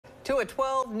To a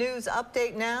 12 News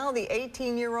update now. The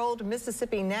 18-year-old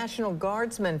Mississippi National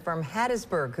Guardsman from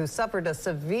Hattiesburg who suffered a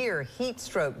severe heat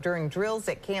stroke during drills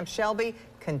at Camp Shelby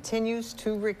continues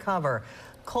to recover.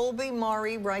 Colby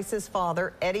Maury Rice's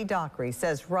father, Eddie Dockery,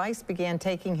 says Rice began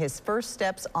taking his first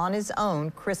steps on his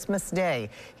own Christmas Day.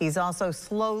 He's also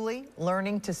slowly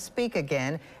learning to speak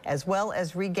again, as well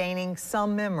as regaining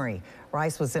some memory.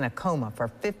 Rice was in a coma for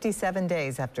 57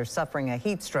 days after suffering a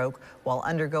heat stroke while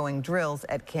undergoing drills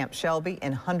at Camp Shelby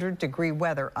in 100-degree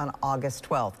weather on August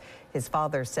 12th. His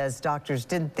father says doctors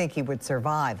didn't think he would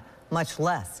survive, much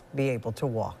less be able to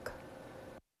walk.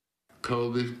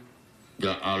 Colby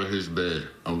got out of his bed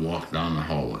and walked down the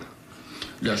hallway.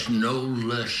 That's no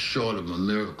less short of a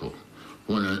miracle.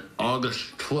 When on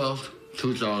August 12th,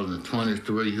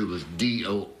 2023, he was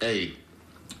DOA,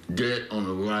 dead on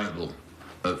arrival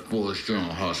at Forest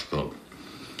General Hospital.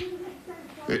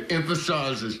 It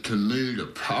emphasizes to me the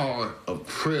power of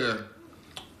prayer,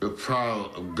 the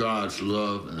power of God's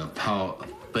love, and the power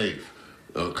of faith.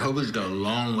 Colby's got a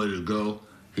long way to go.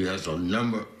 He has a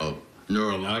number of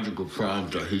neurological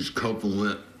problems that he's coping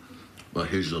with, but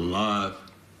he's alive,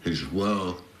 he's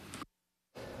well.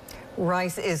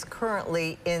 Rice is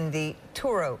currently in the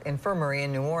Touro Infirmary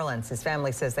in New Orleans. His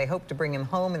family says they hope to bring him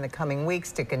home in the coming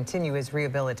weeks to continue his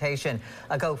rehabilitation.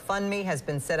 A GoFundMe has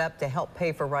been set up to help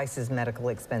pay for Rice's medical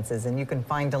expenses, and you can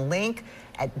find a link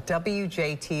at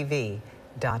WJTV.com.